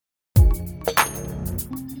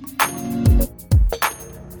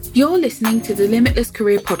You're listening to the Limitless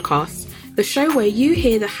Career Podcast, the show where you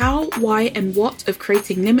hear the how, why, and what of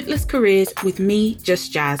creating limitless careers with me,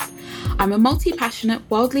 Just Jazz. I'm a multi-passionate,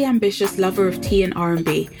 wildly ambitious lover of tea and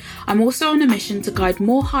R&B. I'm also on a mission to guide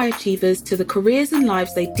more high achievers to the careers and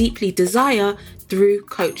lives they deeply desire through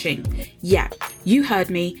coaching. Yeah, you heard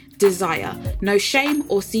me, desire. No shame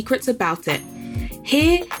or secrets about it.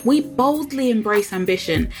 Here, we boldly embrace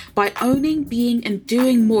ambition by owning, being, and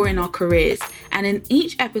doing more in our careers. And in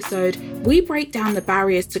each episode, we break down the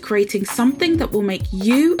barriers to creating something that will make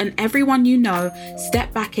you and everyone you know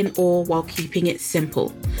step back in awe while keeping it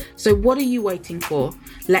simple. So what are you waiting for?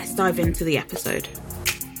 Let's dive into the episode.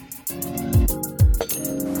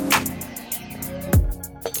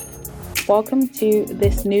 Welcome to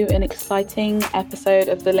this new and exciting episode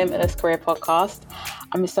of the Limitless Career Podcast.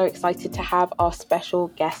 I'm so excited to have our special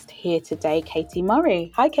guest here today, Katy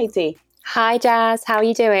Murray. Hi, Katy. Hi, Jazz. How are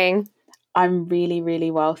you doing? I'm really,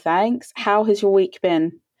 really well, thanks. How has your week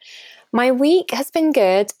been? My week has been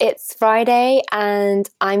good. It's Friday and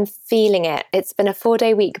I'm feeling it. It's been a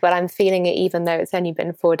 4-day week, but I'm feeling it even though it's only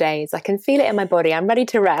been 4 days. I can feel it in my body. I'm ready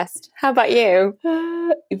to rest. How about you?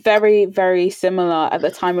 Very, very similar. At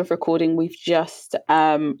the time of recording, we've just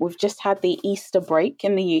had the Easter break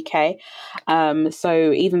in the UK.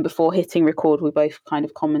 So even before hitting record, we both kind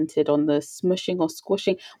of commented on the smushing or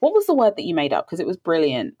squishing. What was the word that you made up? Because it was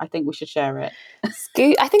brilliant. I think we should share it.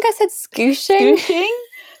 I think I said scooshing. Scooshing?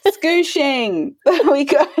 Scooshing. There we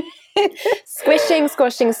go. Squishing,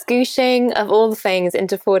 squashing, scooshing, of all the things,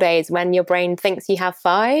 into 4 days when your brain thinks you have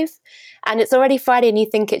 5 and it's already Friday and you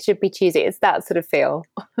think it should be Tuesday. It's that sort of feel.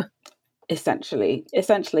 Essentially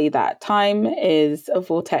that. Time is a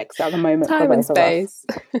vortex at the moment. Time and space.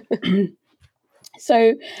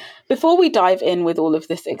 So before we dive in with all of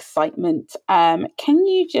this excitement, can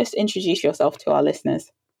you just introduce yourself to our listeners?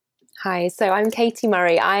 Hi, so I'm Katy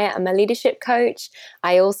Murray. I am a leadership coach.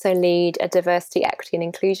 I also lead a diversity, equity and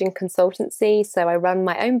inclusion consultancy. So I run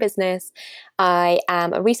my own business. I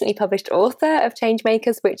am a recently published author of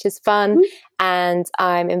Changemakers, which is fun. Mm-hmm. And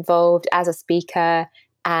I'm involved as a speaker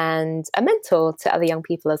and a mentor to other young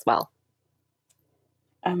people as well.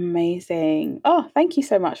 Amazing. Oh, thank you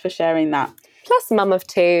so much for sharing that. Plus mum of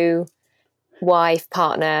 2. Wife,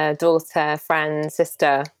 partner, daughter, friend,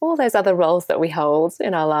 sister, all those other roles that we hold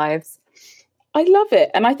in our lives. I love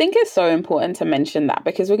it. And I think it's so important to mention that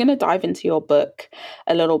because we're going to dive into your book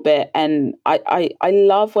a little bit. And I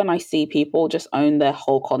love when I see people just own their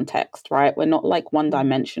whole context, right? We're not like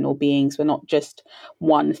one-dimensional beings. We're not just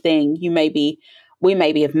one thing. We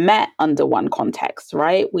maybe have met under one context,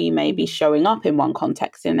 right? We may be showing up in one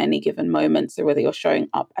context in any given moment. So whether you're showing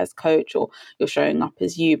up as coach or you're showing up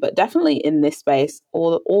as you, but definitely in this space,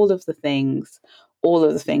 all of the things, all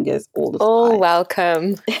of the fingers, all the all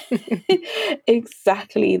welcome.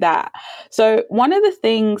 Exactly that. So one of the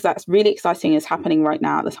things that's really exciting is happening right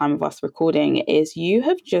now at the time of us recording is you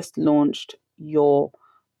have just launched your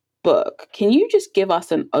book. Can you just give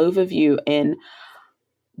us an overview in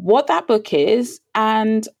what that book is,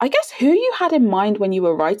 and I guess who you had in mind when you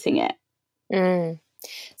were writing it?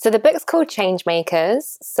 So the book's called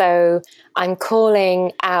Changemakers. So I'm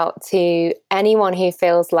calling out to anyone who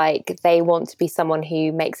feels like they want to be someone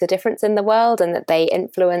who makes a difference in the world and that they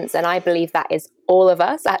influence. And I believe that is all of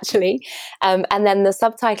us, actually. And then the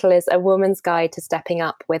subtitle is A Woman's Guide to Stepping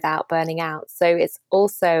Up Without Burning Out. So it's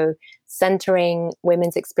also centering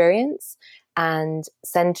women's experience and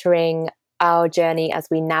centering our journey as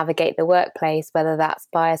we navigate the workplace, whether that's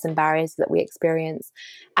bias and barriers that we experience,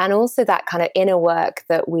 and also that kind of inner work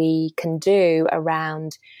that we can do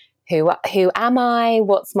around who am I,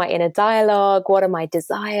 what's my inner dialogue, what are my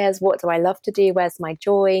desires, what do I love to do, where's my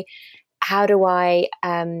joy, how do I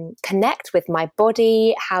connect with my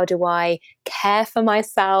body, how do I care for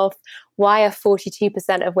myself, why are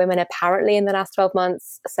 42% of women apparently in the last 12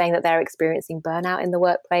 months saying that they're experiencing burnout in the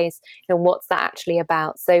workplace, and what's that actually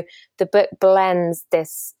about? So the book blends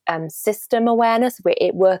this system awareness,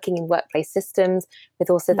 it working in workplace systems,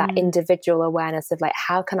 with also that individual awareness of like,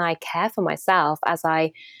 how can I care for myself as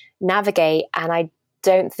I navigate? And I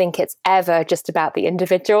don't think it's ever just about the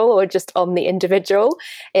individual or just on the individual.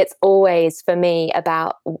 It's always, for me,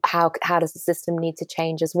 about how does the system need to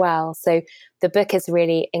change as well. So the book is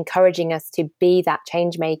really encouraging us to be that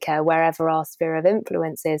change maker wherever our sphere of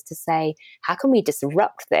influence is, to say, how can we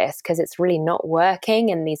disrupt this? Because it's really not working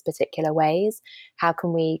in these particular ways. How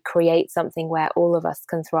can we create something where all of us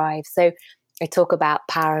can thrive? So I talk about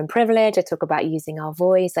power and privilege. I talk about using our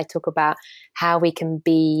voice. I talk about how we can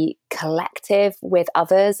be collective with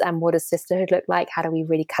others and what does sisterhood look like? How do we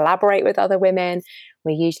really collaborate with other women?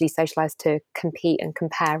 We're usually socialized to compete and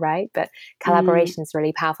compare, right? But collaboration is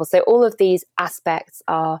really powerful. So all of these aspects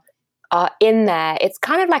are in there. It's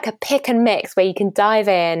kind of like a pick and mix where you can dive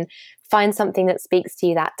in, find something that speaks to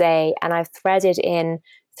you that day. And I've threaded in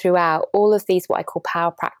throughout all of these, what I call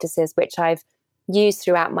power practices, which I've used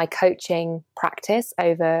throughout my coaching practice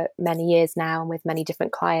over many years now and with many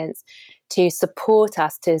different clients to support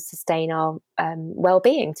us to sustain our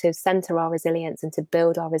well-being, to center our resilience and to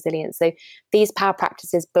build our resilience. So these power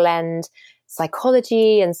practices blend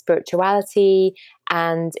psychology and spirituality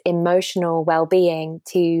and emotional well-being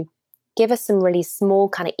to give us some really small,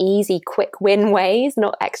 kind of easy, quick win ways,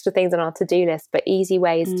 not extra things on our to-do list, but easy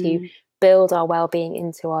ways to build our well-being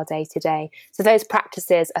into our day-to-day. So those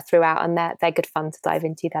practices are throughout, and they're good fun to dive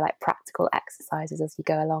into. They're like practical exercises as you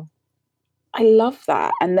go along. I love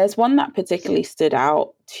that. And there's one that particularly stood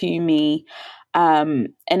out to me,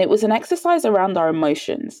 and it was an exercise around our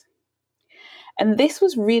emotions. And this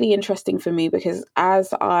was really interesting for me because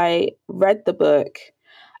as I read the book,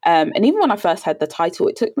 and even when I first had the title,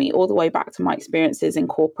 it took me all the way back to my experiences in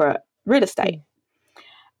corporate real estate.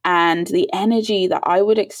 And the energy that I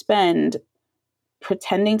would expend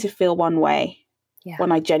pretending to feel one way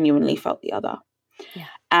when I genuinely felt the other.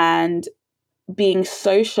 And being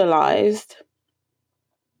socialized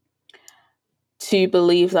to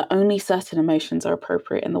believe that only certain emotions are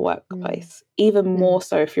appropriate in the workplace, even more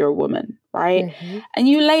so if you're a woman, right? And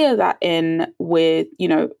you layer that in with, you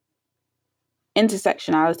know,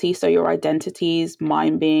 intersectionality, so your identities,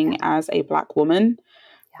 mine being as a Black woman,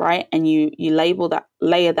 right? And you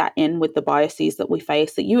layer that in with the biases that we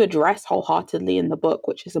face that you address wholeheartedly in the book,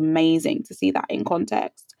 which is amazing to see that in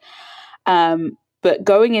context. But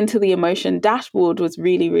going into the emotion dashboard was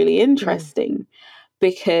really, really interesting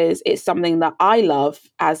because it's something that I love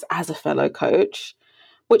as a fellow coach,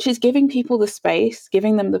 which is giving people the space,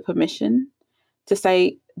 giving them the permission to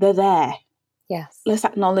say they're there. Yes. Let's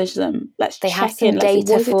acknowledge them. They have some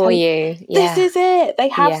data for you. This is it. They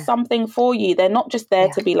have something for you. They're not just there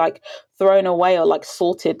to be like thrown away or like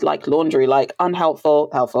sorted like laundry, like unhelpful,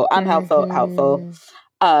 helpful, unhelpful, helpful.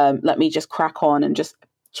 Let me just crack on and just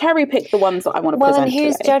cherry pick the ones that I want to present and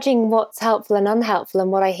who's today. Judging what's helpful and unhelpful? And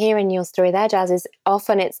what I hear in your story there, Jazz, is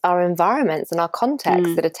often it's our environments and our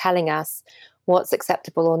context that are telling us what's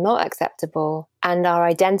acceptable or not acceptable. And our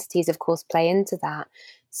identities, of course, play into that.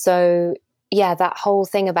 So yeah, that whole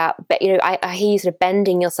thing about, you know, I hear you sort of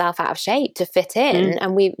bending yourself out of shape to fit in.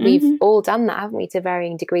 And we've all done that, haven't we, to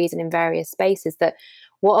varying degrees and in various spaces. That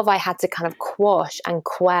what have I had to kind of quash and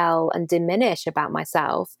quell and diminish about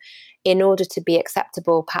myself in order to be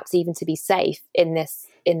acceptable, perhaps even to be safe in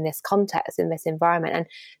this context, in this environment? And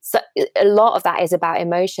so a lot of that is about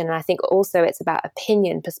emotion. And I think also it's about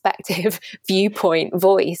opinion, perspective, viewpoint,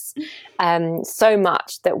 voice. So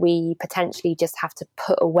much that we potentially just have to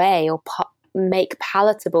put away or make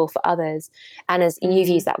palatable for others. And as you've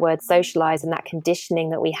used that word, socialize, and that conditioning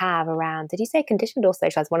that we have around, did you say conditioned or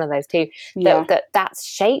socialized? One of those two. That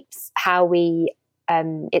shapes how we,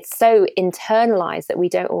 it's so internalized that we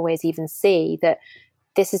don't always even see that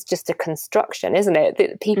this is just a construction, isn't it?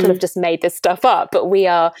 That people have just made this stuff up, but we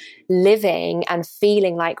are living and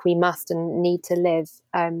feeling like we must and need to live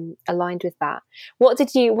aligned with that. What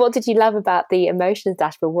did you love about the emotions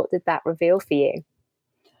dashboard? What did that reveal for you?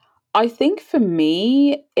 I think for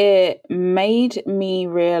me, it made me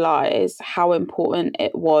realize how important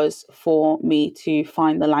it was for me to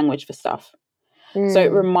find the language for stuff. So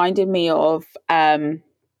it reminded me of, how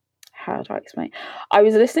do I explain? I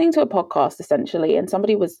was listening to a podcast essentially, and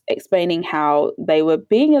somebody was explaining how they were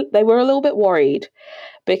a little bit worried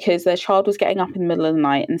because their child was getting up in the middle of the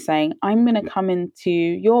night and saying, I'm going to come into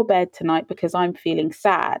your bed tonight because I'm feeling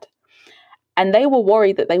sad. And they were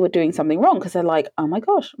worried that they were doing something wrong because they're like, oh my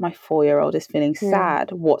gosh, my 4-year-old is feeling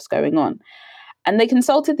sad. What's going on? And they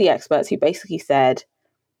consulted the experts who basically said,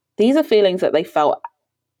 these are feelings that they felt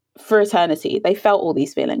for eternity. They felt all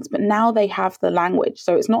these feelings, but now they have the language.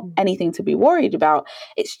 So it's not anything to be worried about.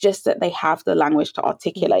 It's just that they have the language to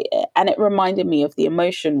articulate it. And it reminded me of the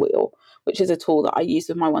emotion wheel, which is a tool that I use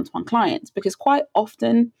with my one-to-one clients, because quite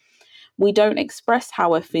often we don't express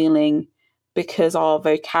how we're feeling because our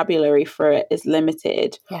vocabulary for it is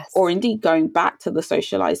limited. Or indeed going back to the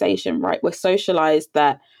socialization, right? We're socialized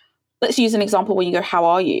that, let's use an example when you go, how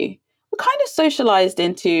are you? We're kind of socialized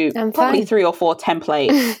into probably 3 or 4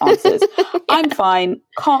 template answers. I'm fine,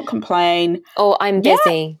 can't complain. Or I'm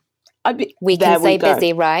busy. We can say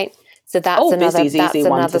busy, right? So that's busy's easy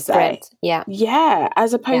one to say. script. Yeah. Yeah.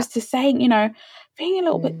 As opposed to saying, feeling a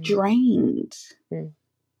little bit drained,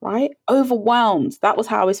 right? Overwhelmed. That was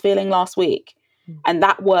how I was feeling last week. And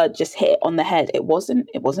that word just hit on the head. It wasn't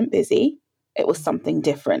busy. It was something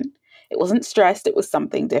different. It wasn't stressed. It was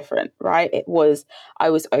something different, right? I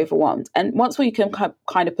was overwhelmed. And once we can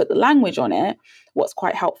kind of put the language on it, what's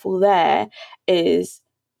quite helpful there is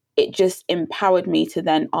it just empowered me to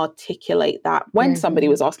then articulate that when somebody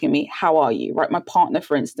was asking me, how are you, right? My partner,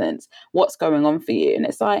 for instance, what's going on for you? And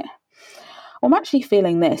it's like, well, I'm actually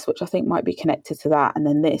feeling this, which I think might be connected to that, and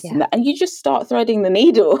then this and that. And you just start threading the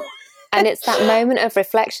needle. And it's that moment of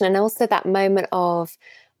reflection, and also that moment of,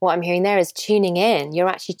 what I'm hearing there is tuning in. You're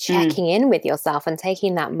actually checking in with yourself and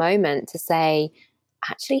taking that moment to say,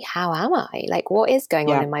 actually, how am I? Like, what is going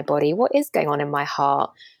on in my body? What is going on in my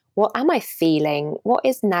heart? What am I feeling? What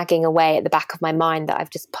is nagging away at the back of my mind that I've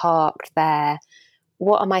just parked there?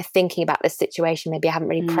 What am I thinking about this situation? Maybe I haven't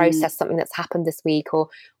really processed something that's happened this week, or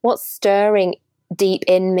what's stirring deep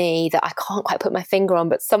in me that I can't quite put my finger on,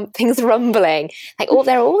 but something's rumbling. Like,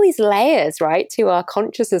 there are all these layers, right, to our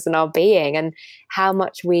consciousness and our being, and how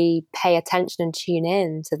much we pay attention and tune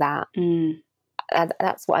in to that.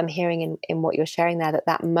 That's what I'm hearing in what you're sharing there,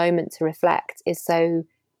 that moment to reflect is so,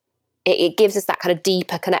 it gives us that kind of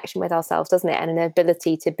deeper connection with ourselves, doesn't it? And an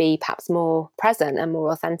ability to be perhaps more present and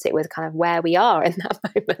more authentic with kind of where we are in that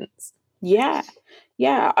moment. Yeah,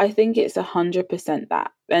 I think it's 100%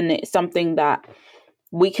 that. And it's something that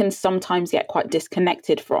we can sometimes get quite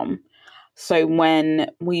disconnected from. So when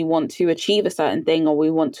we want to achieve a certain thing, or we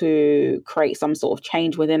want to create some sort of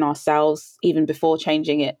change within ourselves, even before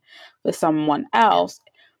changing it for someone else,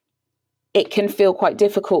 it can feel quite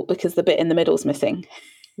difficult because the bit in the middle is missing.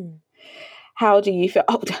 How do you feel?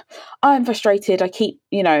 Oh, I'm frustrated. I keep,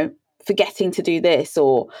 forgetting to do this,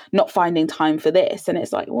 or not finding time for this. And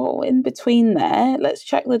it's like, well, in between there, let's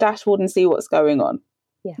check the dashboard and see what's going on.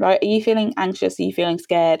 Right? Are you feeling anxious? Are you feeling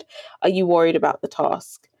scared? Are you worried about the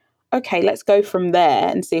task? Okay, let's go from there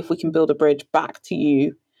and see if we can build a bridge back to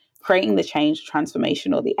you creating the change,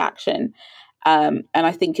 transformation, or the action. And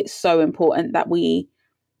I think it's so important that we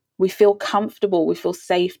feel comfortable, we feel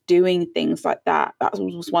safe doing things like that. That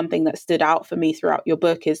was one thing that stood out for me throughout your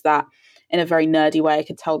book, is that in a very nerdy way, I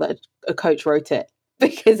could tell that a coach wrote it,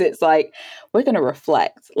 because it's like, we're going to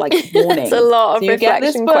reflect, like, warning. It's a lot of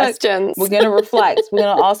reflection questions. We're going to reflect. We're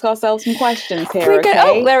going to ask ourselves some questions here, okay?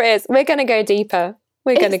 Oh, there it is. We're going to go deeper.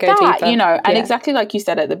 We're going to go deeper. And exactly like you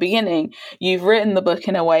said at the beginning, you've written the book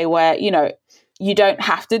in a way where, you don't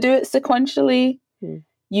have to do it sequentially.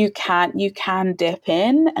 You can dip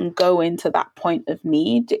in and go into that point of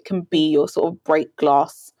need. It can be your sort of break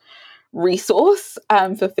glass resource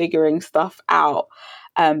for figuring stuff out.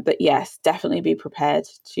 But yes, definitely be prepared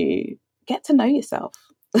to get to know yourself.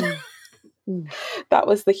 That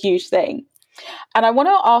was the huge thing. And I want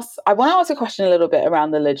to ask a question a little bit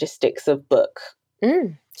around the logistics of book.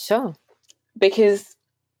 Sure. Because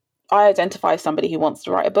I identify as somebody who wants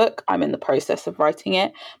to write a book. I'm in the process of writing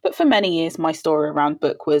it. But for many years, my story around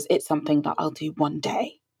book was, it's something that I'll do one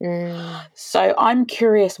day. So I'm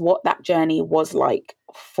curious what that journey was like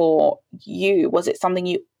for you. Was it something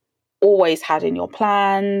you always had in your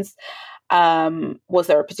plans? Was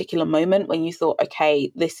there a particular moment when you thought,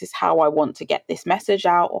 okay, this is how I want to get this message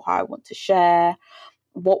out, or how I want to share?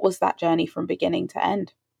 What was that journey from beginning to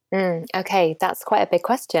end? Okay, that's quite a big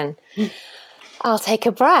question. I'll take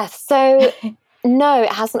a breath. So no,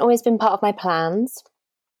 it hasn't always been part of my plans.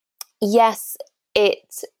 Yes,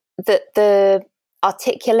 the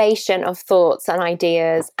articulation of thoughts and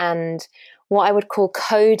ideas, and what I would call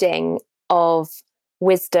coding of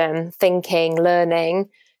wisdom, thinking, learning,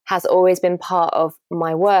 has always been part of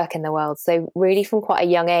my work in the world. So really from quite a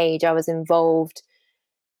young age, I was involved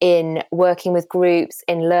in working with groups,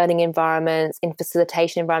 in learning environments, in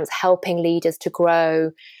facilitation environments, helping leaders to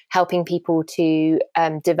grow, helping people to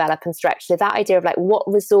develop and stretch. So that idea of like, what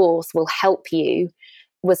resource will help you,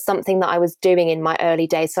 was something that I was doing in my early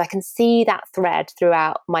days. So I can see that thread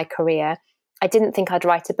throughout my career. I didn't think I'd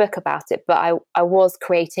write a book about it, but I was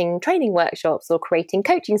creating training workshops or creating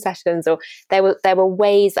coaching sessions, or there were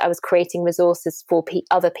ways that I was creating resources for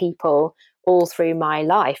other people all through my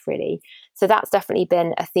life, really. So that's definitely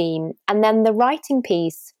been a theme. And then the writing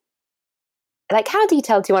piece, like, how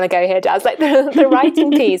detailed do you want to go here, Jazz? Like the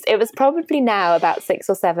writing piece, it was probably now about 6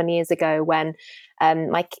 or 7 years ago when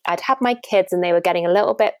I'd had my kids and they were getting a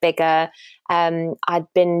little bit bigger. I'd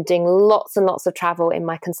been doing lots and lots of travel in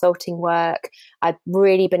my consulting work. I'd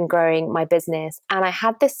really been growing my business. And I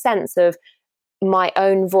had this sense of my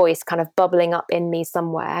own voice kind of bubbling up in me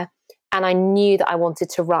somewhere. And I knew that I wanted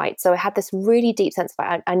to write. So I had this really deep sense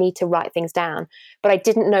of I need to write things down, but I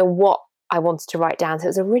didn't know what I wanted to write down. So it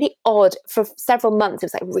was a really odd, for several months, it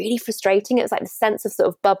was like really frustrating. It was like the sense of sort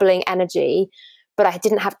of bubbling energy, but I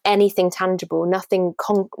didn't have anything tangible,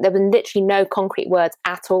 there were literally no concrete words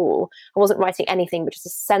at all. I wasn't writing anything, but just a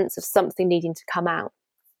sense of something needing to come out.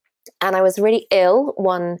 And I was really ill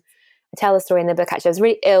I tell the story in the book, actually. I was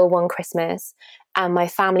really ill one Christmas, and my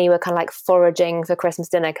family were kind of like foraging for Christmas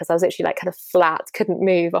dinner because I was actually like kind of flat, couldn't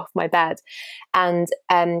move off my bed, and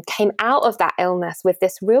came out of that illness with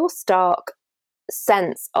this real stark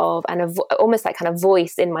sense of, and almost like kind of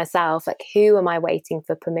voice in myself, like, who am I waiting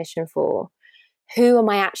for permission for? Who am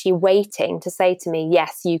I actually waiting to say to me,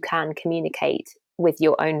 yes, you can communicate with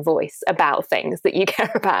your own voice about things that you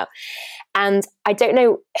care about? And I don't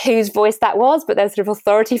know whose voice that was, but there's sort of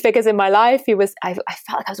authority figures in my life I felt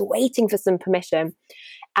like I was waiting for some permission.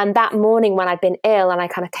 And that morning when I'd been ill and I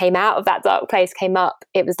kind of came out of that dark place, came up,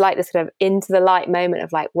 it was like this sort of into the light moment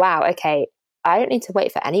of like, wow, okay, I don't need to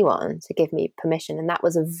wait for anyone to give me permission. And that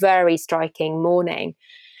was a very striking morning.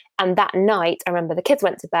 And that night, I remember the kids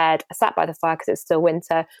went to bed. I sat by the fire because it was still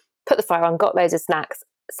winter, put the fire on, got loads of snacks,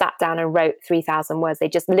 sat down and wrote 3,000 words. They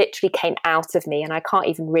just literally came out of me. And I can't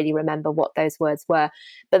even really remember what those words were.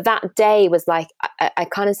 But that day was like, I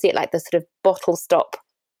kind of see it like the sort of bottle stop,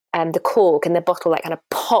 the cork in the bottle like kind of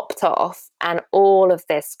popped off, and all of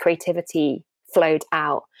this creativity flowed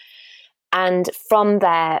out. And from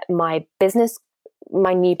there, my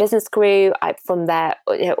new business grew. From there,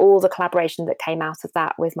 all the collaboration that came out of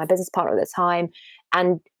that with my business partner at the time,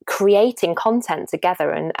 and creating content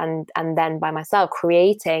together, and then by myself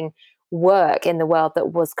creating work in the world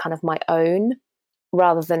that was kind of my own,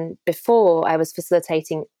 rather than before I was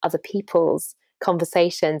facilitating other people's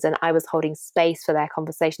conversations and I was holding space for their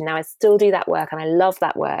conversation. Now I still do that work and I love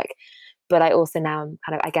that work, but I also now am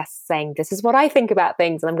kind of, I guess, saying this is what I think about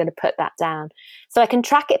things, and I'm going to put that down so I can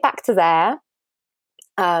track it back to there.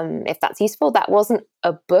 If that's useful. That wasn't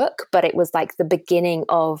a book, but it was like the beginning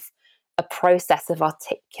of a process of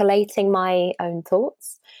articulating my own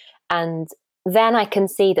thoughts. And then I can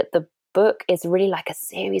see that the book is really like a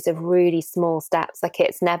series of really small steps. Like,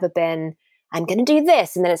 it's never been, I'm going to do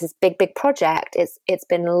this, and then it's this big project. It's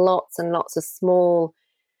been lots and lots of small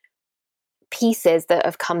pieces that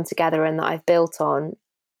have come together and that I've built on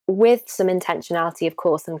with some intentionality, of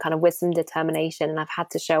course, and kind of with some determination. And I've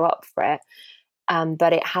had to show up for it.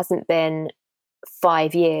 But it hasn't been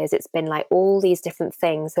 5 years. It's been like all these different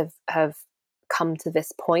things have come to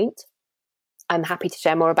this point. I'm happy to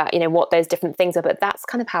share more about, what those different things are, but that's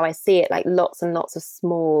kind of how I see it, like lots and lots of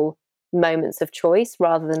small moments of choice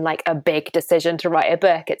rather than like a big decision to write a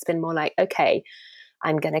book. It's been more like, okay,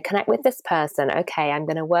 I'm going to connect with this person. Okay, I'm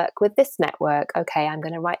going to work with this network. Okay, I'm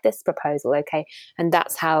going to write this proposal. Okay. And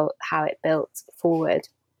that's how it built forward.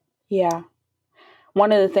 Yeah.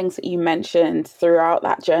 One of the things that you mentioned throughout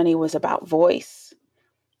that journey was about voice.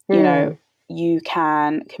 You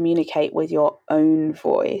can communicate with your own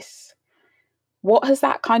voice. What has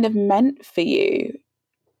that kind of meant for you?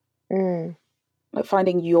 Like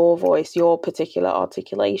finding your voice, your particular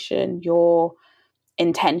articulation, your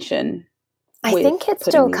intention. I think it's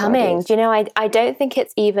still coming. I don't think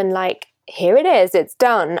it's even like, here it is, it's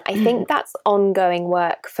done. I think that's ongoing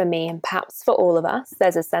work for me, and perhaps for all of us.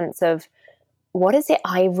 There's a sense of, what is it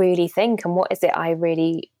I really think and what is it I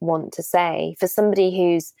really want to say? For somebody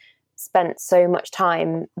who's spent so much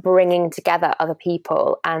time bringing together other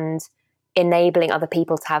people and enabling other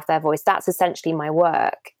people to have their voice, that's essentially my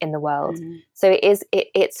work in the world. So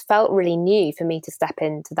it's felt really new for me to step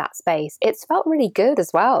into that space. It's felt really good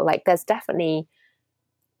as well. Like, there's definitely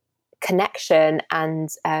connection and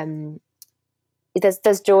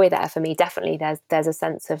there's joy there for me. Definitely there's a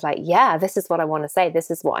sense of like, yeah, this is what I want to say,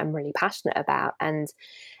 this is what I'm really passionate about, and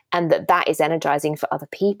that is energizing for other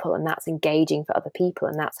people, and that's engaging for other people,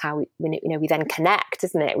 and that's how we then connect,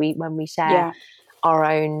 isn't it? When we share our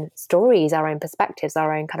own stories, our own perspectives,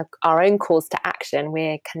 our own calls to action,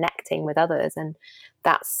 we're connecting with others, and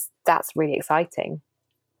that's really exciting.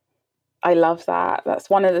 I love that. That's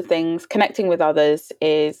one of the things. Connecting with others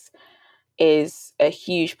is a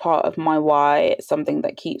huge part of my why. It's something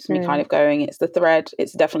that keeps me kind of going. It's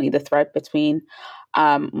definitely the thread between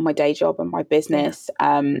my day job and my business.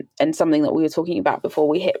 And something that we were talking about before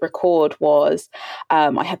we hit record was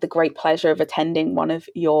I had the great pleasure of attending one of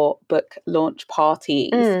your book launch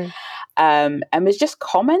parties and was just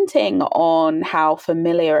commenting on how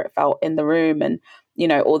familiar it felt in the room. And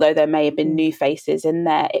although there may have been new faces in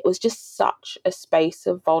there, it was just such a space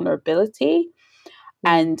of vulnerability.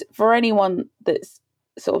 And for anyone that's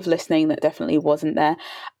sort of listening that definitely wasn't there.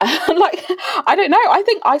 Like, I don't know. I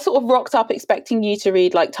think I sort of rocked up expecting you to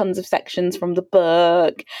read like tons of sections from the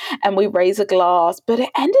book and we raise a glass, but it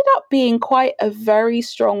ended up being quite a very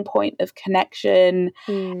strong point of connection.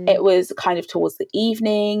 It was kind of towards the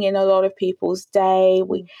evening in a lot of people's day.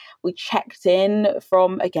 We checked in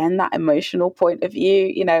from, again, that emotional point of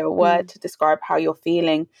view, you know, a word to describe how you're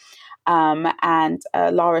feeling. And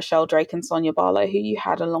Lara Sheldrake and Sonia Barlow, who you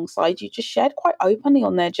had alongside you, just shared quite openly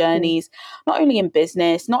on their journeys, not only in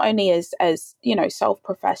business, not only as you know,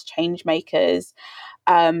 self-professed change makers,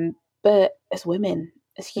 but as women,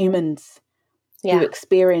 as humans who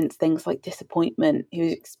experience things like disappointment, who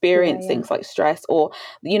experience things like stress, or,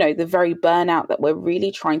 you know, the very burnout that we're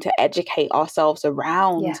really trying to educate ourselves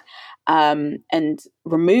around. And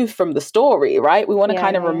remove from the story, right? We want to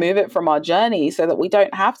kind of remove it from our journey so that we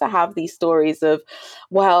don't have to have these stories of,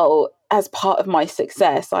 well, as part of my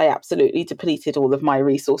success, I absolutely depleted all of my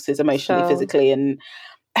resources emotionally, physically, and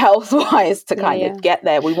health-wise to kind of get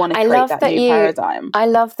there. We want to create that new paradigm. I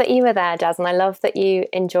love that you were there, Jazz, and I love that you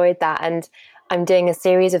enjoyed that. And I'm doing a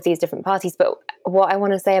series of these different parties. But what I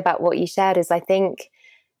want to say about what you shared is, I think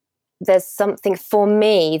there's something for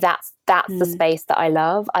me that's the space that I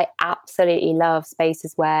love. I absolutely love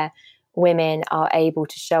spaces where women are able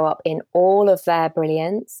to show up in all of their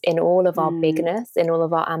brilliance, in all of our bigness, in all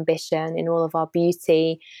of our ambition, in all of our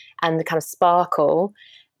beauty and the kind of sparkle.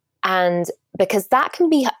 And because that can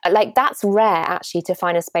be like, that's rare actually, to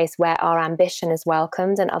find a space where our ambition is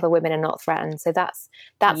welcomed and other women are not threatened. So that's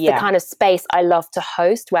the kind of space I love to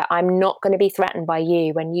host, where I'm not going to be threatened by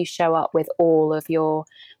you when you show up with all of your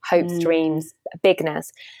hopes, dreams,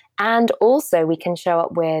 bigness. And also we can show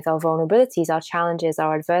up with our vulnerabilities, our challenges,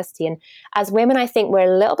 our adversity. And as women, I think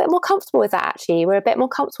we're a little bit more comfortable with that, actually. We're a bit more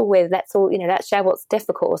comfortable with, let's share what's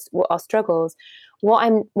difficult, what our struggles. What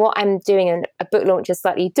I'm doing in a book launch is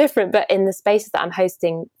slightly different, but in the spaces that I'm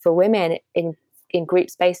hosting for women in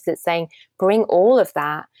group spaces, it's saying, bring all of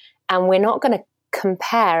that. And we're not going to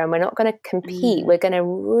compare and we're not going to compete. We're going to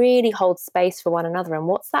really hold space for one another. And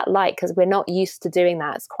what's that like? Because we're not used to doing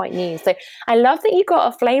that. It's quite new. So I love that you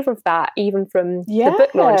got a flavour of that even from the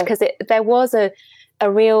book launch, because there was a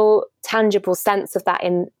real tangible sense of that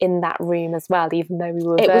in that room as well, even though we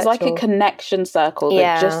were virtual. Was like a connection circle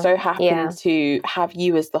that just so happened to have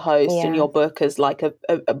you as the host and your book as like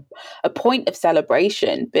a point of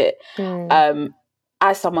celebration. But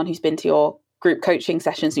as someone who's been to your group coaching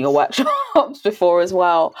sessions and your workshops before as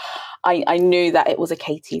well, I knew that it was a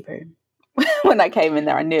Katy room. When I came in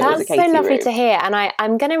there, I knew it was a Katy room. That's so lovely to hear. And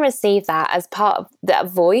I'm going to receive that as part of that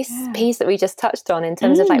voice piece that we just touched on, in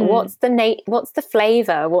terms of like, what's the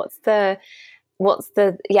flavor? What's the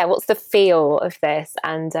feel of this?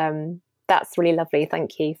 And that's really lovely.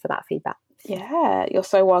 Thank you for that feedback. Yeah, you're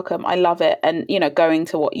so welcome. I love it. And, you know, going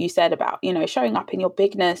to what you said about, you know, showing up in your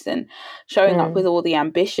bigness and showing up with all the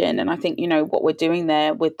ambition. And I think, you know, what we're doing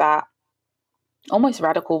there with that almost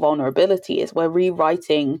radical vulnerability is we're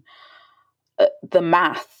rewriting the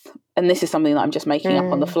math. And this is something that I'm just making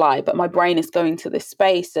up on the fly, but my brain is going to this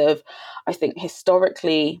space of, I think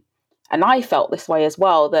historically, and I felt this way as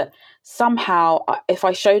well, that somehow if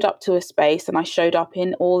I showed up to a space and I showed up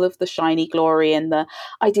in all of the shiny glory and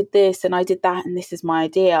I did this and I did that and this is my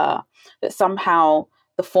idea, that somehow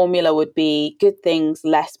the formula would be good things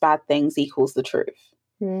less bad things equals the truth.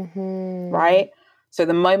 Right? So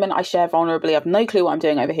the moment I share vulnerably, I have no clue what I'm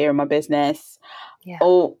doing over here in my business,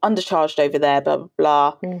 or undercharged over there, blah, blah,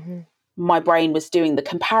 blah. My brain was doing the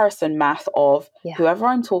comparison math of whoever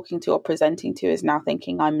I'm talking to or presenting to is now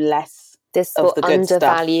thinking I'm less this of will the good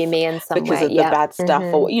undervalue stuff me in some because way. of the bad stuff,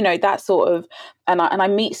 or, you know, that sort of, and I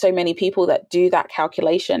meet so many people that do that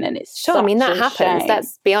calculation, and it's sure. I mean, that happens. Shame.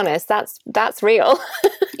 Let's be honest. That's real.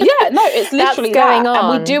 Yeah, no, it's literally going that.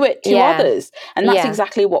 on. And we do it to others. And that's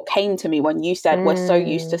exactly what came to me when you said we're so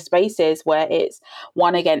used to spaces where it's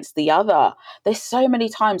one against the other. There's so many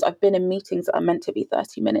times I've been in meetings that are meant to be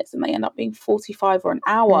 30 minutes and they end up being 45 or an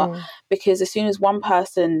hour, because as soon as one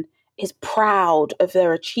person is proud of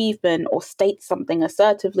their achievement or states something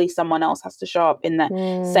assertively, someone else has to show up in that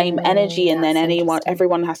same energy, and then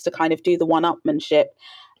everyone has to kind of do the one-upmanship,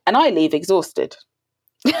 and I leave exhausted.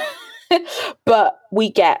 But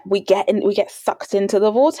we get sucked into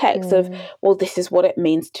the vortex of, well, this is what it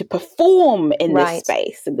means to perform in this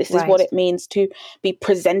space, and this is what it means to be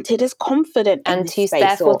presented as confident and in this to space,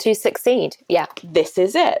 therefore to succeed. This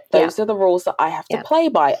is it. Those are the rules that I have to play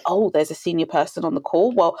by. Oh, there's a senior person on the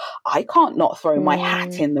call. Well, I can't not throw my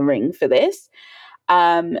hat in the ring for this.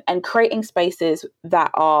 And creating spaces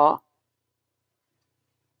that are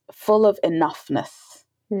full of enoughness.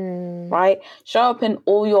 right? Show up in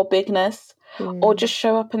all your bigness, or just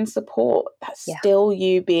show up and support. That's still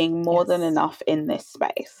you being more than enough in this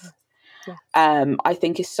space. I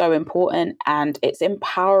think is so important, and it's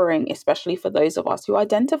empowering, especially for those of us who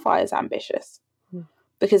identify as ambitious,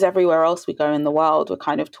 because everywhere else we go in the world, we're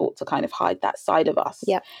kind of taught to kind of hide that side of us.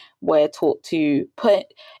 We're taught to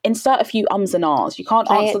insert a few ums and ahs. You can't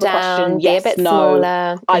answer the question yes, no,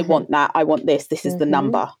 smaller. I want that, I want this is the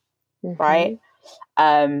number, right?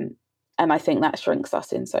 And I think that shrinks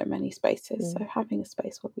us in so many spaces. So having a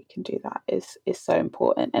space where we can do that is so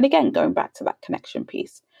important. And again, going back to that connection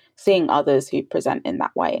piece, seeing others who present in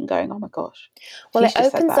that way and going, oh my gosh. Well, it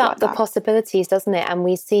opens up the possibilities, doesn't it? And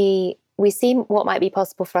we see what might be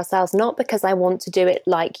possible for ourselves, not because I want to do it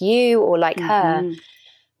like you or like her.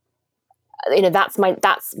 You know, that's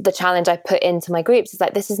the challenge I put into my groups. It's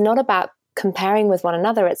like, this is not about comparing with one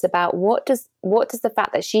another. It's about what does the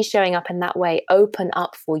fact that she's showing up in that way open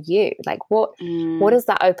up for you? Like what does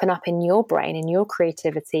that open up in your brain, in your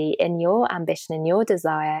creativity, in your ambition, in your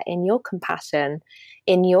desire, in your compassion,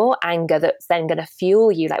 in your anger that's then going to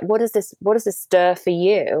fuel you? Like what does this stir for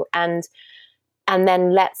you? And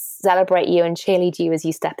then let's celebrate you and cheerlead you as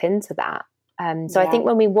you step into that. So I think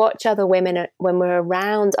when we watch other women, when we're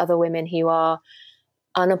around other women who are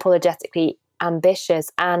unapologetically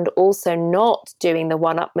ambitious and also not doing the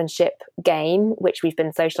one-upmanship game, which we've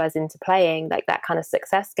been socialized into playing, like that kind of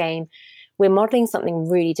success game, we're modeling something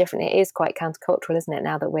really different. It is quite countercultural, isn't it,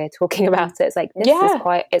 now that we're talking about it? It's like, this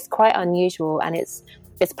is quite unusual, and it's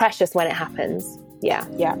precious when it happens. Yeah.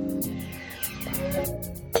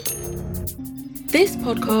 This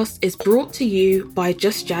podcast is brought to you by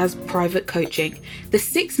Just Jazz Private Coaching, the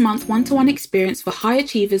 6-month one-to-one experience for high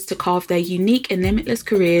achievers to carve their unique and limitless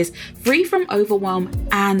careers free from overwhelm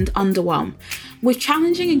and underwhelm. With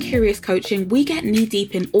challenging and curious coaching, we get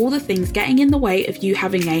knee-deep in all the things getting in the way of you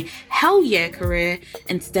having a hell yeah career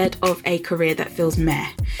instead of a career that feels meh.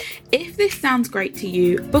 If this sounds great to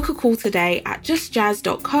you, book a call today at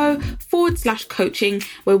justjazz.co/coaching,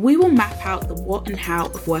 where we will map out the what and how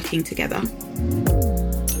of working together.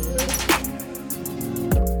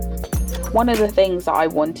 One of the things that I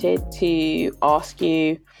wanted to ask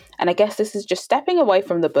you, and I guess this is just stepping away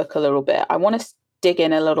from the book a little bit, I want to dig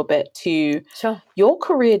in a little bit to your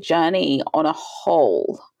career journey on a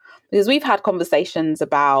whole, because we've had conversations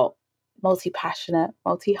about multi-passionate,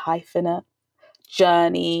 multi-hyphenate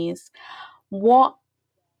journeys. What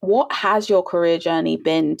has your career journey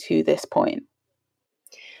been to this point?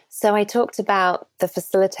 So I talked about the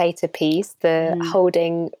facilitator piece, the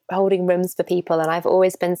holding rooms for people, and I've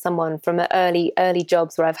always been someone from early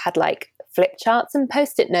jobs where I've had like flip charts and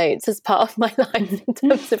post-it notes as part of my life in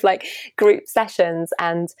terms of like group sessions,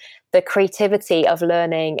 and the creativity of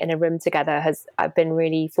learning in a room together I've been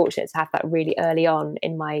really fortunate to have that really early on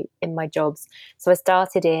in my jobs. So I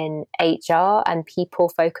started in HR and people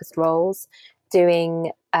focused roles,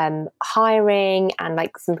 doing hiring and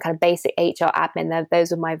like some kind of basic HR admin.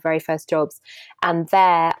 Those were my very first jobs. And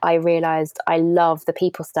there I realized I love the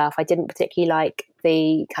people stuff. I didn't particularly like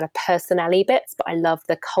the kind of personnel-y bits, but I love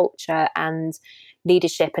the culture and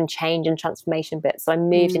leadership and change and transformation bits. So I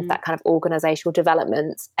moved into that kind of organizational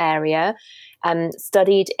development area,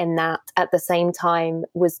 studied in that. At the same time,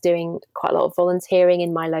 was doing quite a lot of volunteering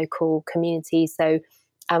in my local community. So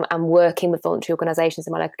I'm working with voluntary organisations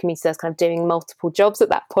in my local community. So I was kind of doing multiple jobs at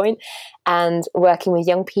that point, and working with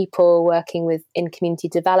young people, working in community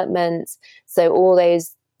development. So all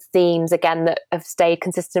those themes, again, that have stayed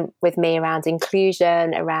consistent with me around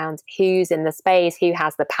inclusion, around who's in the space, who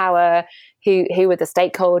has the power, who are the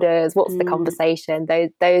stakeholders, what's the conversation,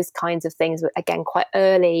 those kinds of things were, again, quite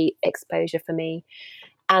early exposure for me.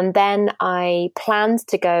 And then I planned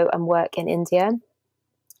to go and work in India,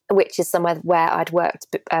 which is somewhere where I'd worked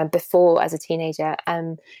before as a teenager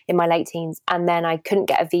in my late teens. And then I couldn't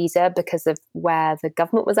get a visa because of where the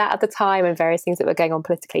government was at the time and various things that were going on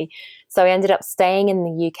politically. So I ended up staying in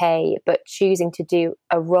the UK, but choosing to do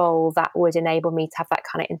a role that would enable me to have that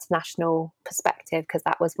kind of international perspective, because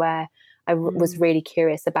that was where I was really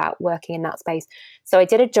curious about working in that space. So I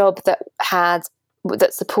did a job that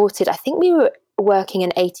supported, I think we were working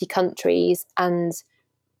in 80 countries, and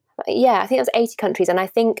I think it was 80 countries. And I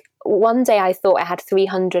think one day I thought I had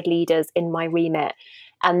 300 leaders in my remit.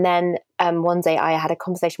 And then one day I had a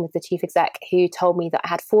conversation with the chief exec who told me that I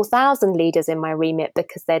had 4,000 leaders in my remit,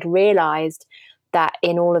 because they'd realized that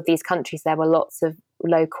in all of these countries, there were lots of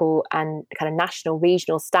local and kind of national,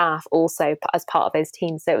 regional staff also as part of those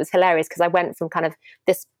teams. So it was hilarious, because I went from kind of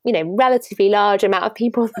this, relatively large amount of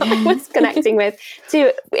people that I was connecting with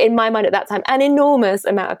to, in my mind at that time, an enormous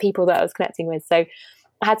amount of people that I was connecting with. So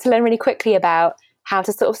I had to learn really quickly about how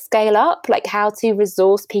to sort of scale up, like how to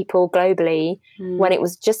resource people globally when it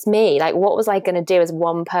was just me. Like, what was I going to do as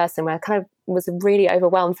one person, where I kind of was really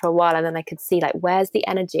overwhelmed for a while, and then I could see, like, where's the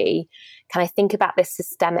energy? Can I think about this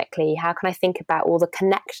systemically? How can I think about all the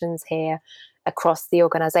connections here across the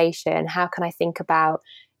organization? How can I think about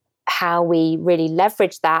how we really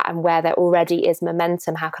leverage that, and where there already is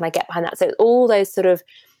momentum, how can I get behind that? So all those sort of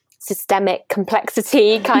systemic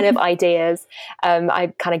complexity kind of ideas.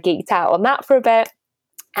 I kind of geeked out on that for a bit,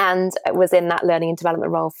 and was in that learning and development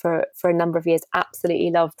role for a number of years.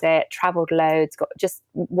 Absolutely loved it, traveled loads, got just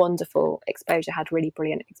wonderful exposure, had really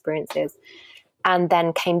brilliant experiences, and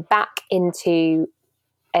then came back into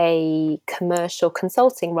a commercial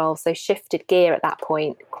consulting role. So shifted gear at that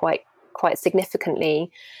point quite significantly,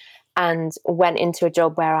 and went into a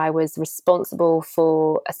job where I was responsible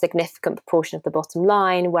for a significant proportion of the bottom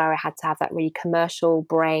line, where I had to have that really commercial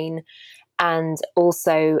brain, and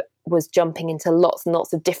also was jumping into lots and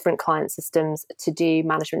lots of different client systems to do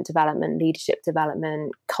management development, leadership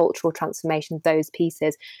development, cultural transformation, those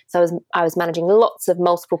pieces. So I was managing lots of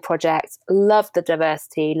multiple projects, loved the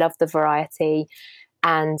diversity, loved the variety,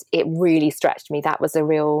 and it really stretched me. That was a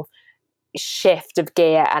real shift of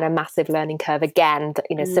gear and a massive learning curve again,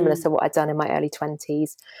 similar to what I'd done in my early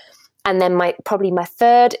 20s. And then my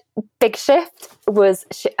third big shift was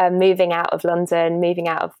moving out of London, moving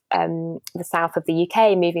out of the south of the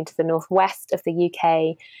UK, moving to the northwest of the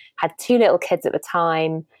UK. Had 2 little kids at the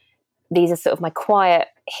time. These are sort of my quiet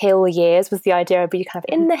hill years, was the idea. I'd be kind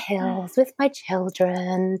of in the hills with my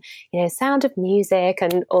children, sound of music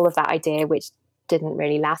and all of that idea, which didn't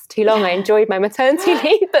really last too long. I enjoyed my maternity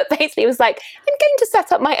leave, but basically it was like, I'm going to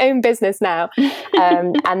set up my own business now.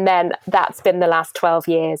 And then that's been the last 12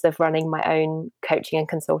 years of running my own coaching and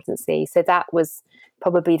consultancy. So that was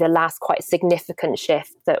probably the last quite significant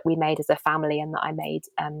shift that we made as a family, and that I made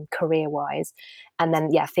career-wise. And then,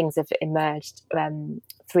 things have emerged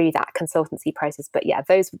through that consultancy process. But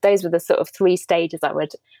those were the sort of 3 stages I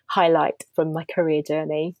would highlight from my career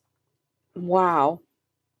journey. Wow.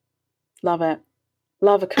 Love it.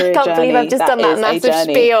 Love a career journey. I can't believe I've just done that massive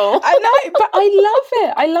spiel. I know, but I love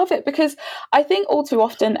it. I love it because I think all too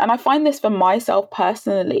often, and I find this for myself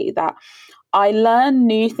personally, that I learn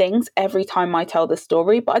new things every time I tell the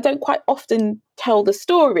story, but I don't quite often tell the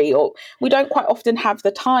story, or we don't quite often have the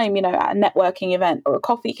time, at a networking event or a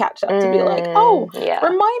coffee catch up to be like,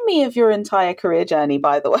 remind me of your entire career journey,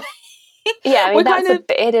 by the way. Yeah, I mean,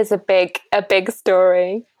 it is a big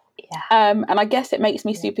story. Yeah. And I guess it makes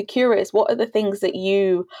me super curious. What are the things that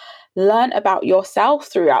you learn about yourself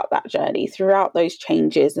throughout that journey, throughout those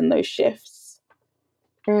changes and those shifts?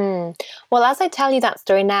 Well, as I tell you that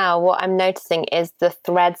story now, what I'm noticing is the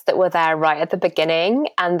threads that were there right at the beginning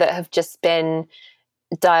and that have just been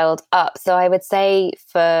dialed up. So I would say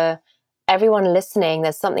for everyone listening,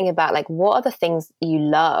 there's something about, like, what are the things you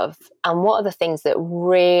love and what are the things that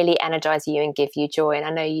really energize you and give you joy? And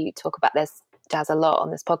I know you talk about this, Jazz, a lot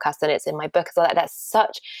on this podcast, and it's in my book as well.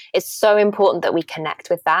 It's so important that we connect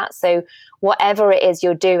with that. So whatever it is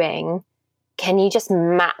you're doing, can you just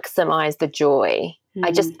maximize the joy?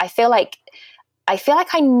 I feel like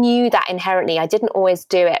I knew that inherently. I didn't always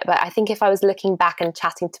do it, but I think if I was looking back and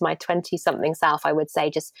chatting to my 20-something self, I would say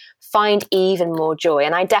just find even more joy.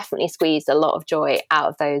 And I definitely squeezed a lot of joy out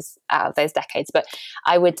of those decades. But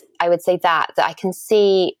I would say that I can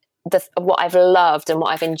see what I've loved and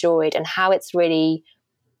what I've enjoyed and how it's really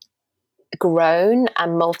grown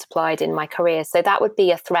and multiplied in my career. So that would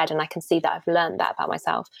be a thread, and I can see that I've learned that about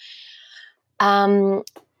myself.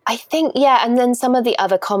 I think, and then some of the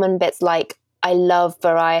other common bits, like I love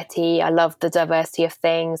variety, I love the diversity of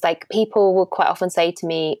things. Like, people will quite often say to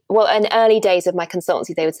me, well, in early days of my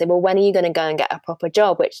consultancy, they would say, well, when are you going to go and get a proper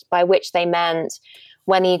job? By which they meant,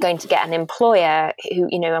 when are you going to get an employer who,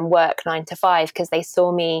 and work 9 to 5? Because they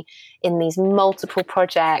saw me in these multiple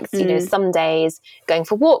projects, some days going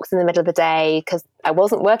for walks in the middle of the day because I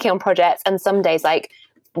wasn't working on projects, and some days like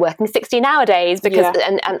working 16-hour days because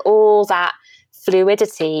and all that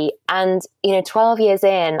fluidity. And 12 years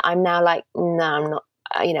in, I'm now like, no, I'm not.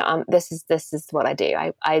 This is what I do.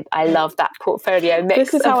 I love that portfolio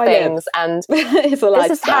mix of things, and this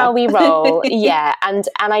is how we roll. And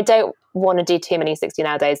I don't want to do too many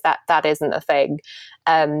 16-hour days. That isn't a thing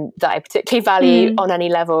that I particularly value on any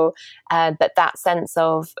level. But that sense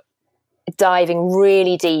of diving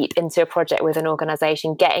really deep into a project with an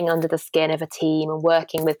organization, getting under the skin of a team and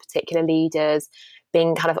working with particular leaders,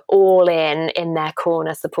 being kind of all in their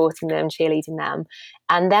corner, supporting them, cheerleading them.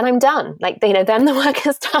 And then I'm done. Like, then the work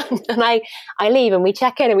is done and I leave and we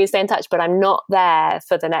check in and we stay in touch, but I'm not there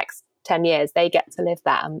for the next 10 years. They get to live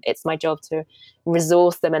that, and it's my job to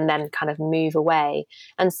resource them and then kind of move away.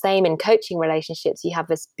 And same in coaching relationships, you have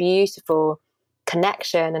this beautiful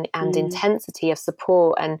connection and intensity of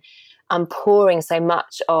support, and I'm pouring so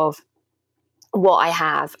much of what I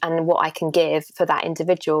have and what I can give for that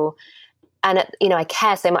individual. And, I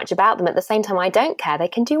care so much about them. At the same time, I don't care. They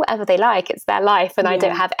can do whatever they like. It's their life. And I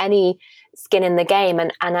don't have any skin in the game.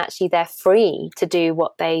 And actually, they're free to do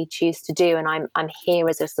what they choose to do. And I'm here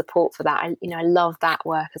as a support for that. I love that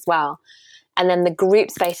work as well. And then the group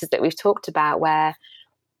spaces that we've talked about, where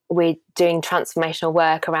we're doing transformational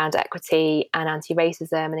work around equity and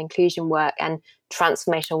anti-racism and inclusion work, and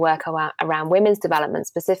transformational work around women's development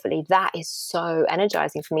specifically, that is so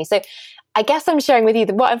energizing for me. So I guess I'm sharing with you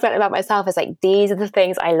that what I've learned about myself is like, these are the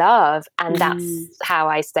things I love, and that's how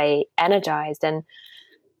I stay energized. And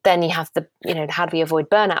then you have the, how do we avoid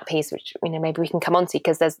burnout piece, which, maybe we can come on to,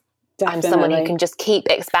 because I'm someone who can just keep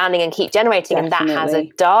expanding and keep generating. And that has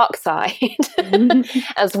a dark side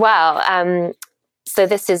as well. So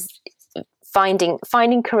this is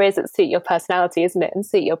finding careers that suit your personality, isn't it? And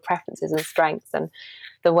suit your preferences and strengths and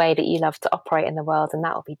the way that you love to operate in the world. And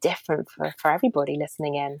that will be different for everybody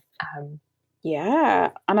listening in.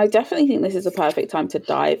 Yeah. And I definitely think this is a perfect time to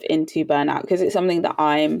dive into burnout, because it's something that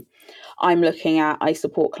I'm looking at, I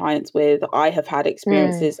support clients with. I have had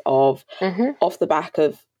experiences of off the back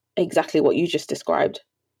of exactly what you just described.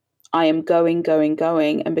 I am going.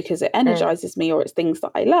 And because it energizes me, or it's things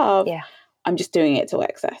that I love, I'm just doing it to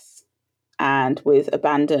excess, and with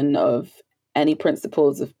abandon of any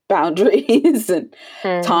principles of boundaries and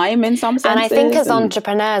time in some senses. And I think as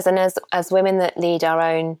entrepreneurs and as women that lead our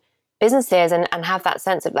own businesses and have that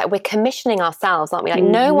sense of like, we're commissioning ourselves, aren't we? Like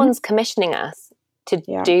no one's commissioning us to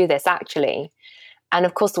do this actually. And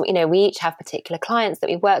of course, we each have particular clients that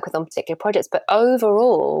we work with on particular projects, but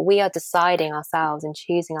overall we are deciding ourselves and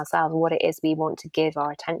choosing ourselves what it is we want to give our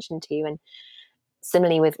attention to. And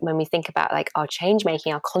similarly with when we think about like our change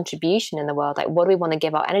making, our contribution in the world, like what do we want to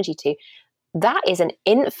give our energy to? That is an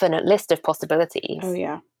infinite list of possibilities. Oh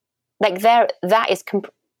yeah. Like that is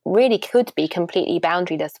really could be completely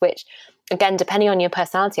boundaryless, which again, depending on your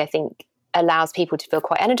personality, I think allows people to feel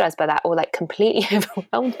quite energized by that, or like completely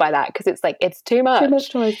overwhelmed by that, because it's like, it's too much. Too much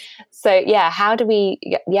choice. So how do we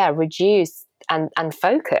reduce and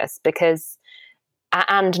focus, because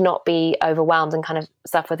and not be overwhelmed and kind of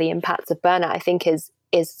suffer the impacts of burnout, I think is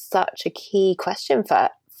such a key question for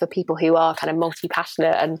people who are kind of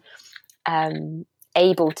multi-passionate and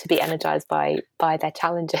able to be energized by their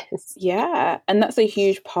challenges. Yeah. And that's a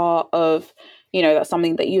huge part of, that's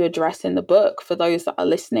something that you address in the book. For those that are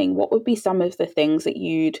listening, what would be some of the things that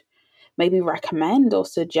you'd maybe recommend or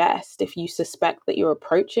suggest if you suspect that you're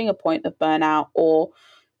approaching a point of burnout, or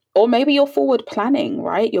maybe you're forward planning,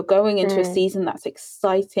 right? You're going into a season that's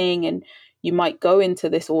exciting, and you might go into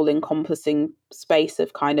this all-encompassing space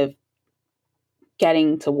of kind of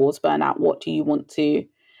getting towards burnout. What do you want to,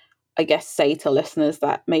 I guess, say to listeners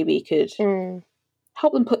that maybe could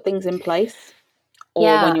help them put things in place, or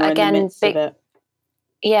when you're in the midst of it?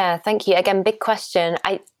 Yeah, thank you. Again, big question.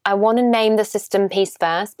 I want to name the system piece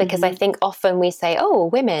first, because I think often we say, oh,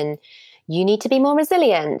 women, you need to be more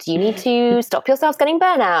resilient. You need to stop yourselves getting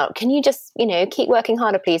burnout. Can you just, keep working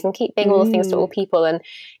harder, please, and keep being all things to all people, and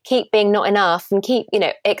keep being not enough, and keep,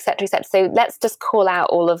 et cetera, et cetera. So let's just call out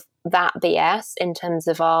all of that BS in terms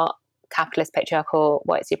of our capitalist, patriarchal,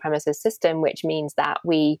 white supremacist system, which means that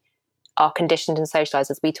we are conditioned and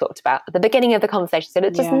socialized, as we talked about at the beginning of the conversation. So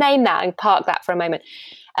let's just name that and park that for a moment.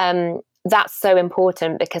 That's so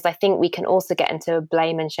important, because I think we can also get into a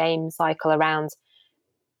blame and shame cycle around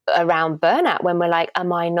burnout, when we're like,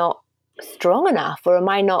 am I not strong enough, or am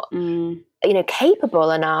I not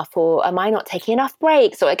capable enough, or am I not taking enough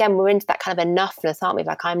breaks? Or again, we're into that kind of enoughness, aren't we?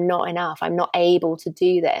 Like, I'm not enough, I'm not able to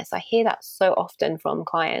do this. I hear that so often from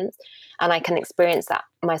clients, and I can experience that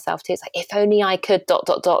myself too. It's like, if only I could ...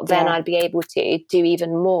 then I'd be able to do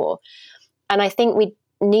even more. And I think we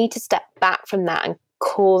need to step back from that and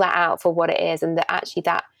call that out for what it is, and that actually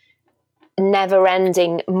that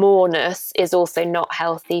never-ending moreness is also not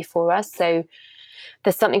healthy for us. So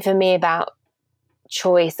there's something for me about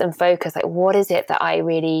choice and focus. Like, what is it that I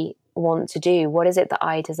really want to do? What is it that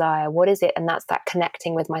I desire? What is it? And that's that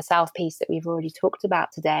connecting with myself piece that we've already talked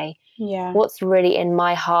about today. Yeah. What's really in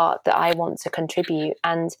my heart that I want to contribute?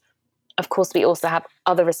 And of course, we also have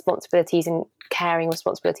other responsibilities and caring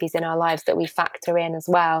responsibilities in our lives that we factor in as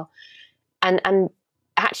well. And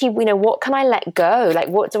actually, what can I let go? Like,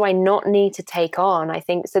 what do I not need to take on? I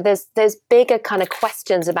think so. There's bigger kind of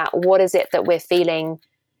questions about what is it that we're feeling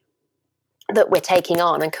that we're taking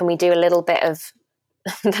on, and can we do a little bit of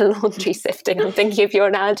the laundry sifting. I'm thinking of your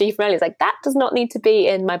analogy from earlier. It's like, that does not need to be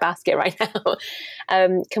in my basket right now.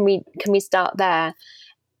 Can we start there?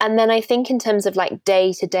 And then I think in terms of like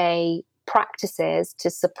day-to-day practices to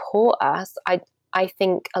support us, I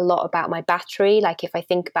think a lot about my battery. Like if I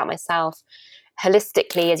think about myself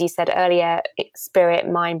holistically, as you said earlier, spirit,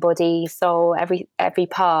 mind, body, soul, every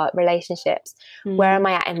part, relationships, where am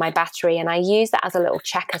I at in my battery? And I use that as a little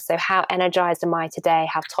checker. So how energized am I today?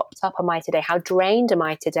 How topped up am I today? How drained am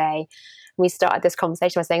I today? We started this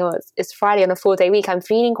conversation by saying, it's Friday on a 4-day week. I'm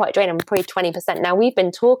feeling quite drained. I'm probably 20%. Now we've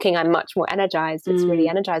been talking, I'm much more energized. It's really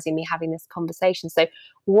energizing me having this conversation. So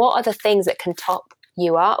what are the things that can top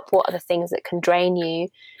you up? What are the things that can drain you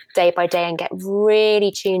day by day, and get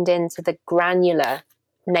really tuned into the granular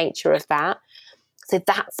nature of that? So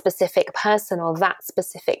that specific person or that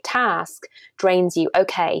specific task drains you,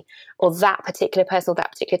 okay. Or that particular person or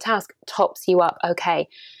that particular task tops you up, okay.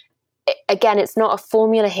 Again, it's not a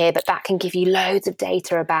formula here, but that can give you loads of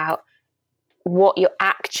data about what you're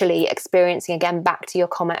actually experiencing. Again, back to your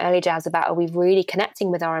comment earlier, Jazz, about, are we really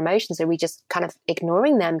connecting with our emotions? Are we just kind of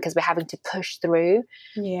ignoring them because we're having to push through?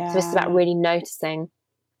 Yeah. So this is about really noticing.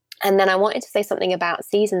 And then I wanted to say something about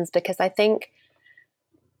seasons, because I think,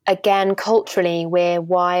 again, culturally, we're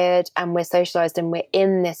wired and we're socialized and we're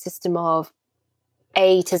in this system of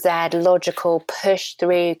A to Z, logical, push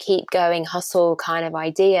through, keep going, hustle kind of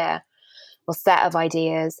idea or set of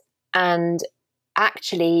ideas. And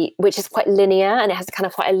actually, which is quite linear, and it has kind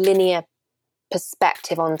of quite a linear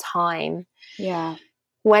perspective on time. Yeah.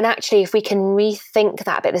 When actually, if we can rethink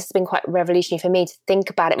that bit, this has been quite revolutionary for me to think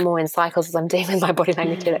about it more in cycles, as I'm doing with my body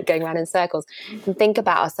language here, going around in circles, and think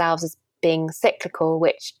about ourselves as being cyclical,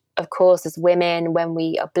 which of course, as women, when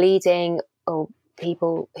we are bleeding, or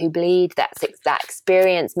people who bleed, that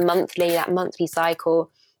experience monthly, that monthly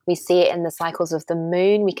cycle, we see it in the cycles of the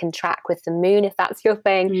moon. We can track with the moon, if that's your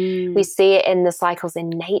thing. We see it in the cycles in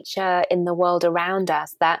nature, in the world around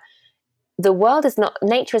us, that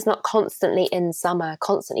nature is not constantly in summer,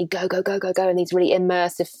 constantly go, go, go, go, go, and these really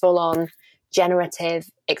immersive, full-on generative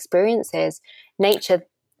experiences. Nature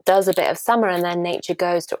does a bit of summer, and then nature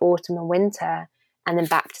goes to autumn and winter, and then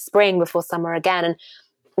back to spring before summer again. And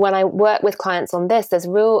when I work with clients on this, there's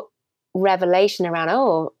real revelation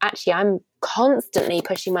around, actually, I'm constantly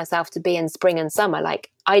pushing myself to be in spring and summer, like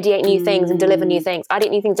ideate new things and deliver new things, ideate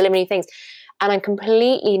new things, deliver new things. And I'm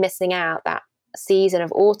completely missing out that season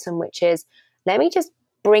of autumn, which is, let me just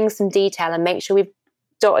bring some detail and make sure we've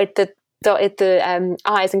dotted the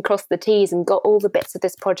I's and crossed the T's and got all the bits of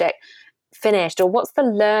this project finished, or what's the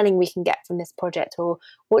learning we can get from this project, or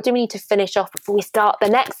what do we need to finish off before we start the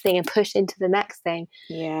next thing and push into the next thing.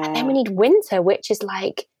 And then we need winter, which is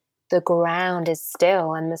like the ground is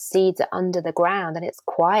still and the seeds are under the ground and it's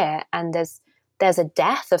quiet, and there's a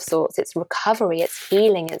death of sorts. It's recovery, it's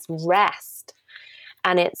healing, it's rest,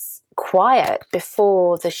 and it's quiet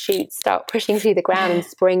before the shoots start pushing through the ground and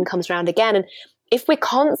spring comes around again. And if we're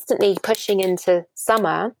constantly pushing into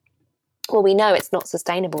summer, well, we know it's not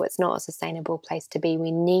sustainable. It's not a sustainable place to be.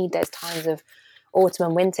 We need those times of autumn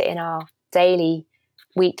and winter in our daily,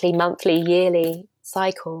 weekly, monthly, yearly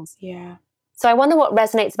cycles. Yeah. So I wonder what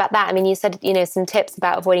resonates about that. I mean, you said, some tips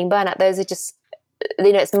about avoiding burnout. Those are just,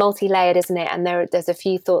 it's multi-layered, isn't it? And there's a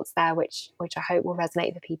few thoughts there which I hope will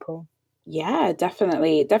resonate with people. Yeah,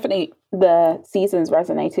 definitely. Definitely the seasons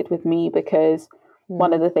resonated with me, because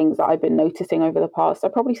one of the things that I've been noticing over the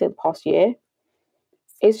past year,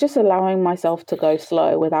 is just allowing myself to go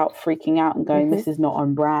slow without freaking out and going, this is not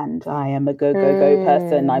on brand. I am a go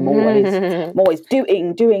person. I'm always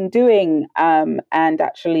doing, and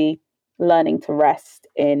actually learning to rest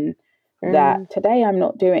in that today I'm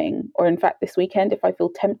not doing, or in fact this weekend, if I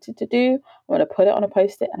feel tempted to do, I'm going to put it on a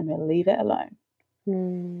post-it and I'm going to leave it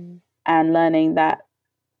alone. And learning that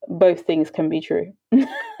both things can be true.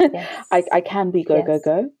 Yes. I can be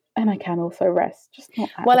go, and I can also rest. Just not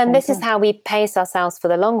at well, the and same this time. is how we pace ourselves for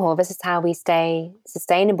the long haul. This is how we stay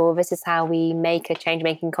sustainable. This is how we make a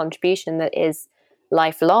change-making contribution that is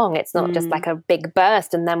lifelong. It's not just like a big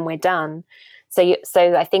burst and then we're done. So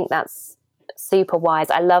I think that's super wise.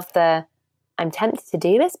 I love I'm tempted to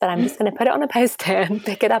do this, but I'm just going to put it on a post-it and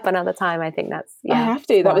pick it up another time. I think that's, I have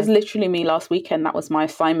to. That wise. was literally me last weekend. That was my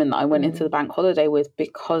assignment that I went into the bank holiday with,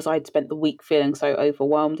 because I'd spent the week feeling so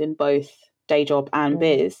overwhelmed in both day job and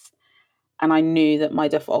biz. And I knew that my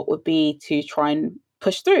default would be to try and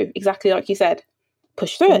push through, exactly like you said,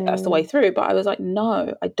 push through it. That's the way through. But I was like,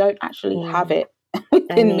 no, I don't actually have it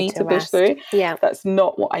within me to push through. Yeah. That's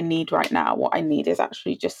not what I need right now. What I need is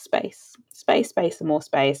actually just space, and more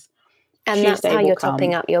space. And that's how you're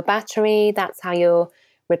topping up your battery. That's how you're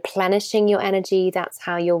replenishing your energy. That's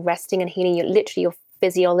how you're resting and healing. You're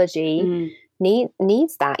physiology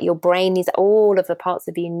needs that. Your brain needs, all of the parts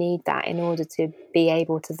of you need that in order to be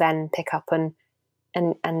able to then pick up and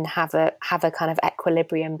have a kind of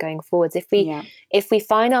equilibrium going forwards. If we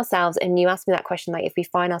find ourselves, and you asked me that question, like if we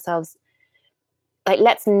find ourselves, like,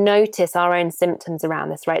 let's notice our own symptoms around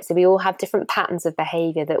this, right? So we all have different patterns of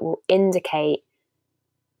behavior that will indicate.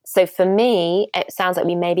 So for me, it sounds like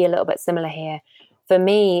we may be a little bit similar here. For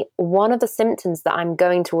me, one of the symptoms that I'm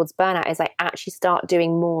going towards burnout is I actually start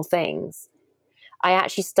doing more things.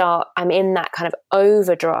 I'm in that kind of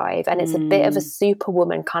overdrive, and it's a bit of a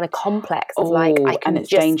superwoman kind of complex of like, I can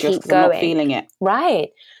just dangerous keep going. I'm not feeling it.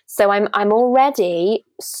 Right. So I'm already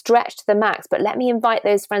stretched to the max, but let me invite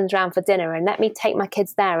those friends around for dinner, and let me take my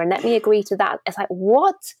kids there, and let me agree to that. It's like,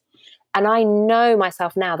 what? And I know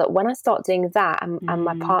myself now that when I start doing that, and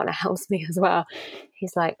my partner helps me as well,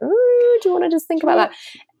 he's like, ooh, do you want to just think about that?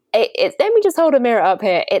 Let me just hold a mirror up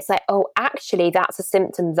here. It's like, oh, actually, that's a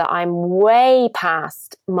symptom that I'm way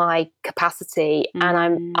past my capacity,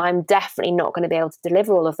 and I'm definitely not going to be able to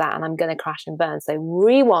deliver all of that, and I'm going to crash and burn. So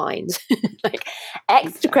rewind, like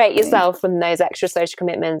extricate yourself from those extra social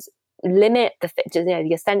commitments. Limit the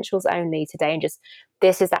essentials only today, and just,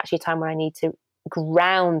 this is actually a time where I need to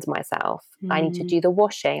ground myself. I need to do the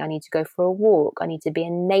washing. I need to go for a walk. I need to be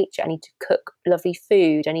in nature. I need to cook lovely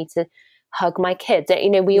food. I need to hug my kids.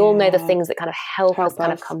 We all know the things that kind of help us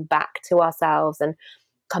kind of come back to ourselves and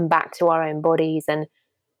come back to our own bodies. And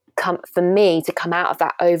for me to come out of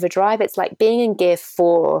that overdrive, it's like being in gear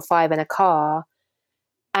 4 or 5 in a car,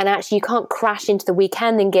 and actually you can't crash into the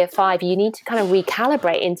weekend in gear 5. You need to kind of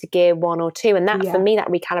recalibrate into gear 1 or 2, and that for me, that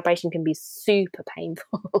recalibration can be super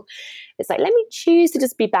painful. It's like, let me choose to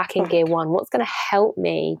just be back in gear 1. What's going to help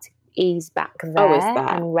me to ease back there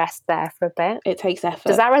and rest there for a bit? It takes effort.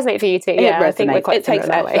 Does that resonate for you too? Yeah, I think it takes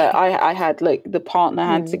effort. I had, like, the partner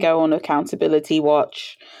had to go on accountability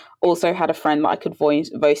watch. Also had a friend that I could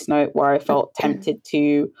voice note where I felt tempted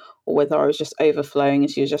to, or whether I was just overflowing,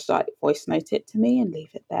 and she was just like, voice note it to me and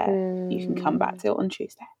leave it there. You can come back to it on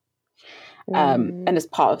Tuesday. And as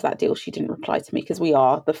part of that deal, she didn't reply to me, because we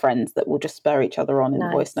are the friends that will just spur each other on in the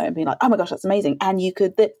voice note and be like, oh my gosh, that's amazing, and you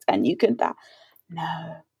could this and you could that.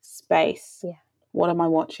 No space. What am I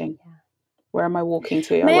watching? Where am I walking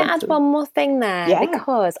to? May I add one more thing there? Yeah.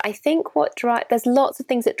 Because I think there's lots of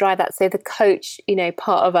things that drive that. So the coach,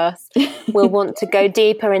 part of us will want to go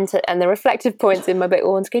deeper into, and the reflective points in my book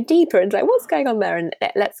will want to go deeper into, like, what's going on there? And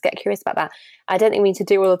let's get curious about that. I don't think we need to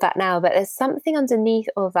do all of that now, but there's something underneath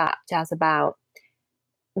all of that, Jazz, about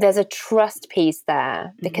there's a trust piece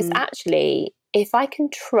there. Because actually, if I can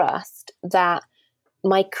trust that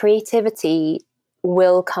my creativity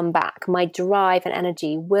will come back, my drive and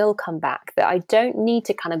energy will come back, that I don't need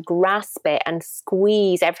to kind of grasp it and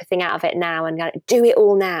squeeze everything out of it now and do it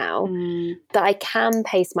all now, that I can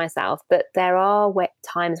pace myself, but there are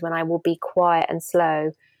times when I will be quiet and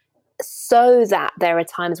slow, so that there are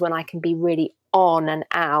times when I can be really on and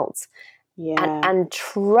out. And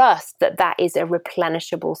trust that is a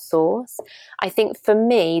replenishable source. I think for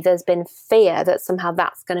me, there's been fear that somehow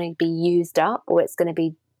that's going to be used up, or it's going to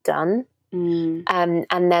be done.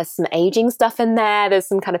 And there's some aging stuff in there, there's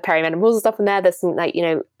some kind of perimenopausal stuff in there, there's some, like,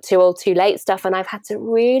 too old too late stuff, and I've had to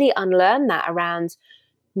really unlearn that around,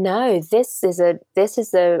 no, this is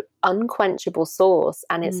a unquenchable source,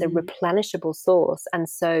 and it's a replenishable source, and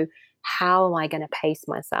so how am I going to pace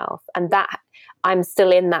myself? And that, I'm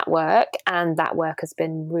still in that work, and that work has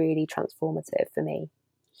been really transformative for me.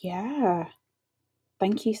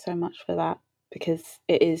 Thank you so much for that. Because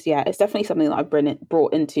it is, it's definitely something that I've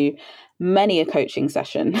brought into many a coaching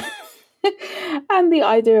session. And the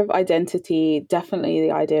idea of identity, definitely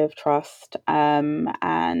the idea of trust,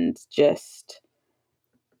 and just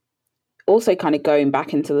also kind of going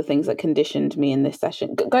back into the things that conditioned me in this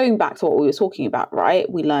session. Going back to what we were talking about, right?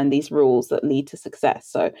 We learn these rules that lead to success.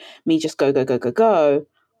 So me just go, go, go, go, go.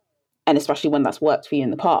 And especially when that's worked for you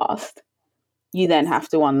in the past, you then have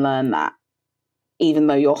to unlearn that. Even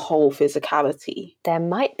though your whole physicality, there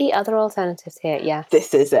might be other alternatives here. Yeah,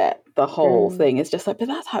 this is it. The whole thing is just like, but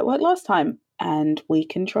that's how it worked last time, and we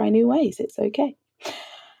can try new ways. It's okay.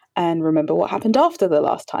 And remember what happened after the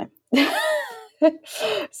last time.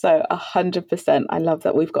 So 100%. I love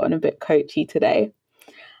that we've gotten a bit coachy today.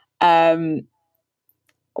 Where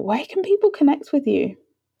can people connect with you?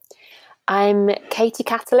 I'm Katy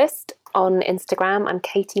Catalyst on Instagram. I'm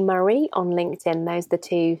Katy Murray on LinkedIn. Those are the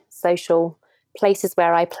two social places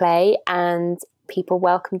where I play, and people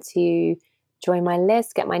welcome to join my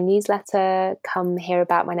list, get my newsletter, come hear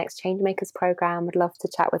about my next Changemakers program. Would love to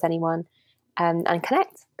chat with anyone and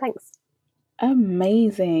connect. Thanks.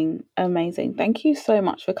 Amazing. Thank you so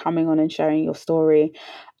much for coming on and sharing your story.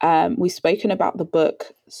 We've spoken about the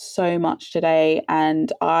book so much today,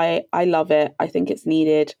 and I love it. I think it's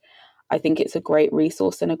needed. I think it's a great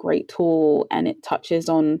resource and a great tool, and it touches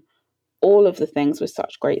on all of the things with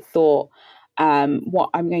such great thought.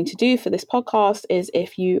 What I'm going to do for this podcast is,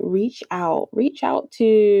 if you reach out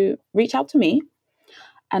to me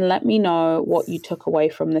and let me know what you took away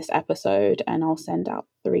from this episode, and I'll send out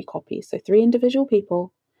 3 copies. So 3 individual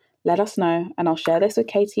people, let us know, and I'll share this with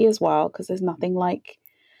Katy as well, because there's nothing like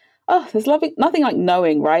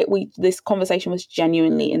knowing, right? This conversation was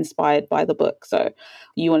genuinely inspired by the book. So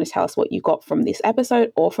you want to tell us what you got from this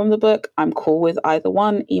episode or from the book, I'm cool with either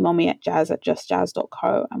one. Email me at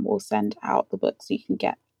jazz@justjazz.co and we'll send out the book so you can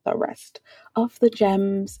get the rest of the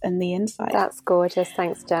gems and the insight. That's gorgeous.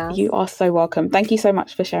 Thanks, Jazz. You are so welcome. Thank you so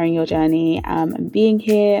much for sharing your journey and being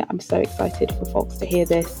here. I'm so excited for folks to hear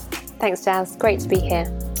this. Thanks, Jazz. Great to be here.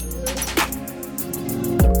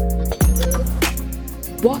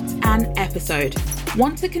 What an episode.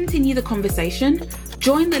 Want to continue the conversation?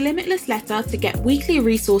 Join the Limitless Letter to get weekly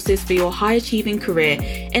resources for your high-achieving career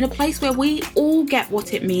in a place where we all get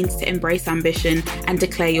what it means to embrace ambition and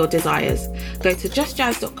declare your desires. Go to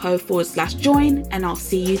justjazz.co/join and I'll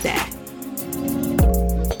see you there.